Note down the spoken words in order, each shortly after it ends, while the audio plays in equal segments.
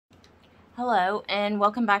Hello and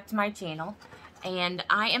welcome back to my channel, and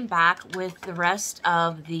I am back with the rest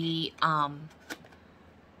of the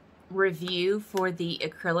review for the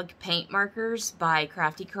acrylic paint markers by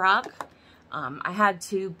CraftyCroc. I had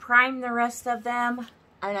to prime the rest of them,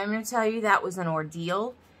 and I'm going to tell you that was an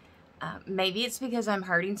ordeal. Maybe it's because I'm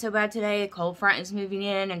hurting so bad today. A cold front is moving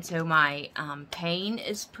in, and so my pain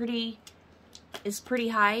is pretty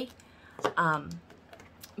high.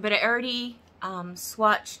 But I already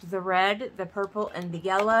swatched the red, the purple, and the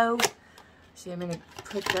yellow. So I'm going to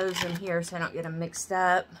put those in here so I don't get them mixed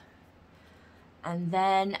up. And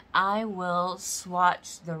then I will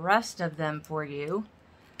swatch the rest of them for you.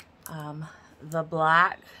 The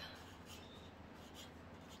black.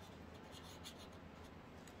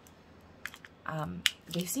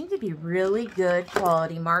 They seem to be really good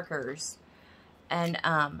quality markers. And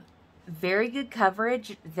very good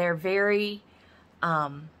coverage. They're very...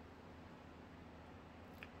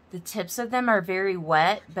 the tips of them are very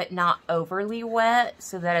wet, but not overly wet,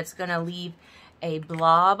 so that it's going to leave a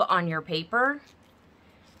blob on your paper.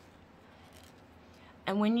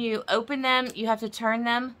 And when you open them, you have to turn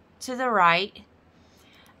them to the right.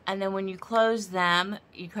 And then when you close them,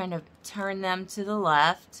 you kind of turn them to the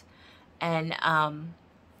left. And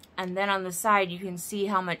then on the side, you can see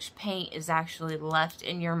how much paint is actually left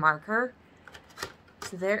in your marker.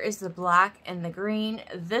 So there is the black and the green.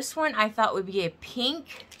 This one I thought would be a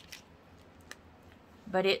pink,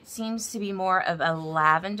 but it seems to be more of a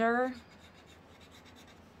lavender.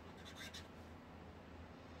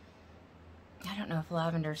 I don't know if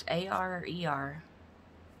lavender's AR or ER.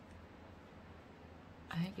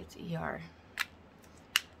 I think it's ER.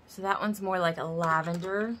 So that one's more like a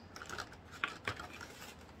lavender.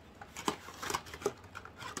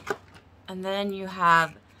 And then you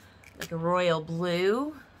have like a royal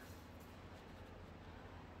blue.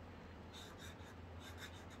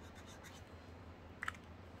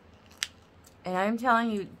 And I'm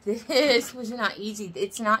telling you, this was not easy.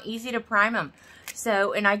 It's not easy to prime them.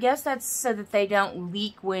 So, and I guess that's so that they don't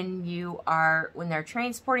leak when they're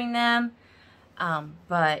transporting them.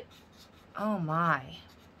 But, oh my.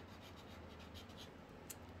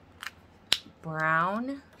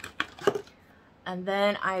 Brown. And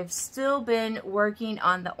then I've still been working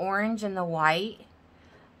on the orange and the white.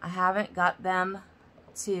 I haven't got them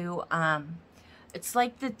to, it's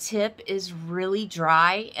like the tip is really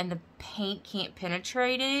dry and the paint can't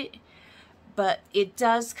penetrate it. But it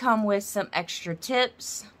does come with some extra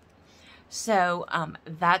tips. So,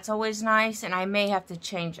 that's always nice. And I may have to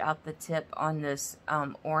change out the tip on this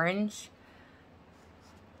orange.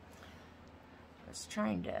 I was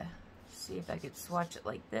trying to see if I could swatch it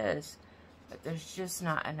like this. But there's just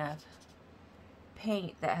not enough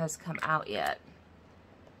paint that has come out yet.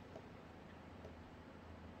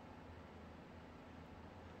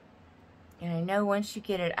 And I know once you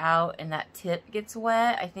get it out and that tip gets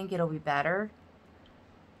wet, I think it'll be better.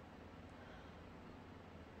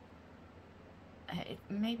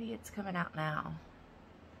 Maybe it's coming out now.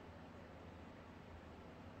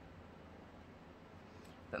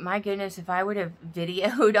 But my goodness, if I would have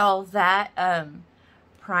videoed all that,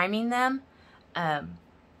 priming them,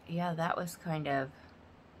 yeah, that was kind of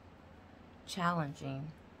challenging.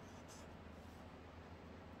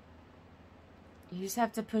 You just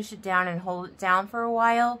have to push it down and hold it down for a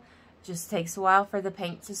while. Just takes a while for the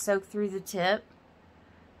paint to soak through the tip.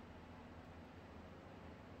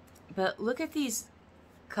 But look at these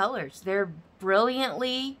colors. They're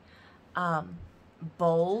brilliantly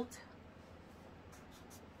bold.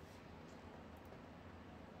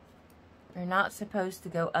 They're not supposed to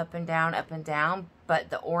go up and down, but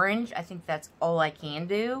the orange, I think that's all I can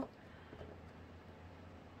do.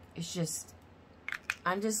 It's just,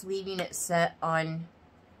 I'm just leaving it set on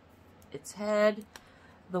its head.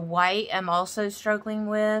 The white I'm also struggling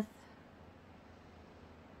with.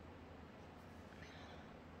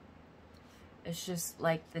 It's just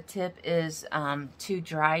like the tip is too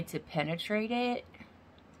dry to penetrate it.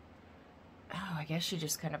 Oh, I guess you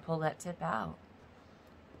just kind of pull that tip out.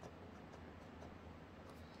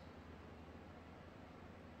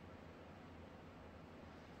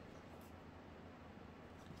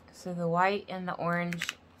 So the white and the orange,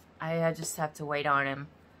 I just have to wait on them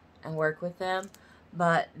and work with them.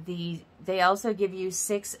 But they also give you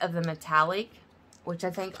 6 of the metallic, which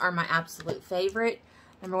I think are my absolute favorite.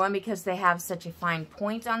 Number one, because they have such a fine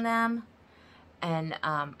point on them. And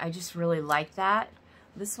I just really like that.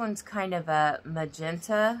 This one's kind of a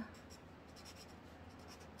magenta.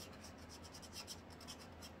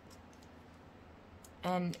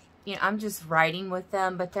 And, you know, I'm just writing with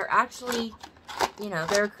them, but they're actually, you know,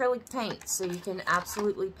 they're acrylic paints, so you can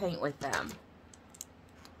absolutely paint with them.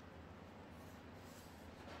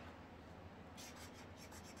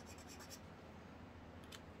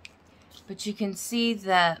 But you can see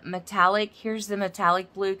the metallic. Here's the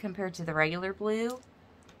metallic blue compared to the regular blue.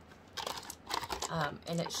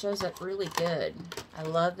 And it shows up really good. I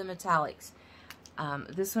love the metallics.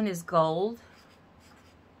 This one is gold.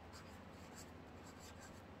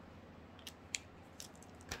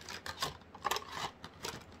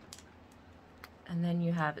 And then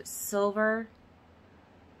you have silver.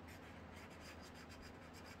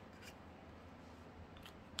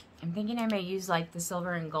 I'm thinking I may use like the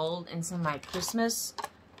silver and gold in some of my Christmas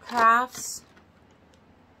crafts.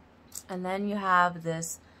 And then you have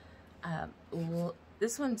this,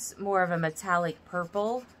 this one's more of a metallic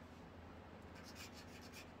purple.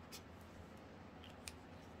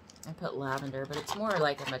 I put lavender, but it's more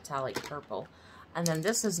like a metallic purple. And then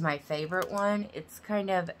this is my favorite one. It's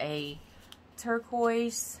kind of a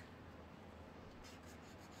turquoise.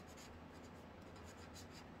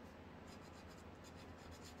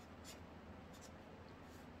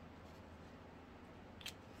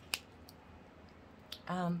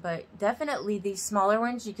 But definitely these smaller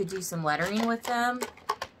ones, you could do some lettering with them.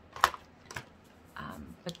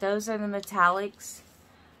 But those are the metallics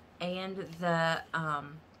and the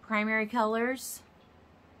primary colors.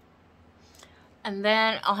 And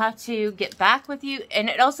then I'll have to get back with you. And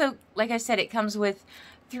it also, like I said, it comes with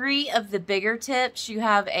 3 of the bigger tips. You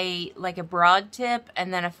have like a broad tip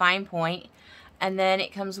and then a fine point. And then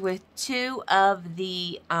it comes with 2 of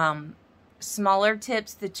the smaller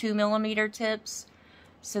tips, the 2mm tips,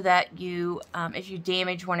 so that you, if you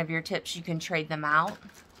damage one of your tips, you can trade them out.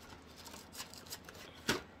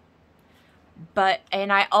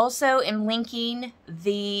 And I also am linking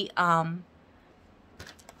the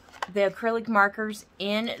acrylic markers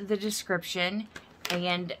in the description,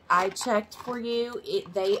 and I checked for you.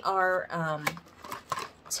 They are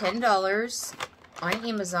 $10 on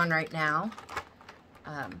Amazon right now.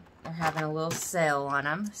 They're having a little sale on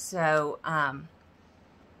them, so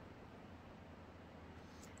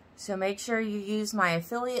make sure you use my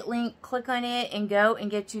affiliate link, click on it, and go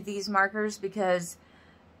and get you these markers because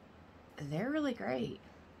they're really great.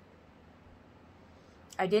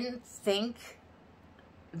 I didn't think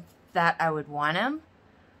that I would want them,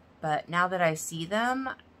 but now that I see them,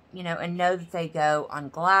 you know, and know that they go on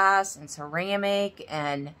glass and ceramic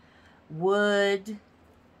and wood,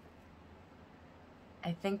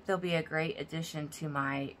 I think they'll be a great addition to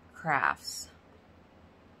my crafts.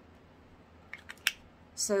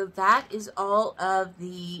 So that is all of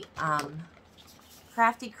the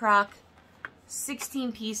CraftyCroc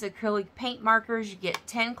 16-piece acrylic paint markers. You get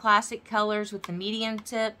 10 classic colors with the medium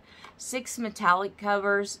tip, 6 metallic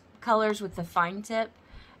colors with the fine tip,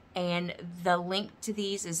 and the link to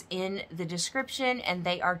these is in the description, and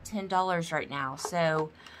they are $10 right now.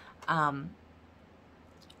 So,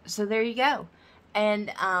 so there you go.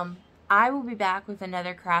 And I will be back with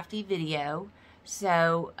another crafty video,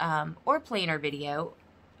 so or planner video.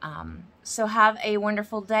 So have a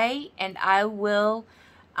wonderful day, and I will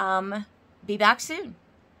be back soon.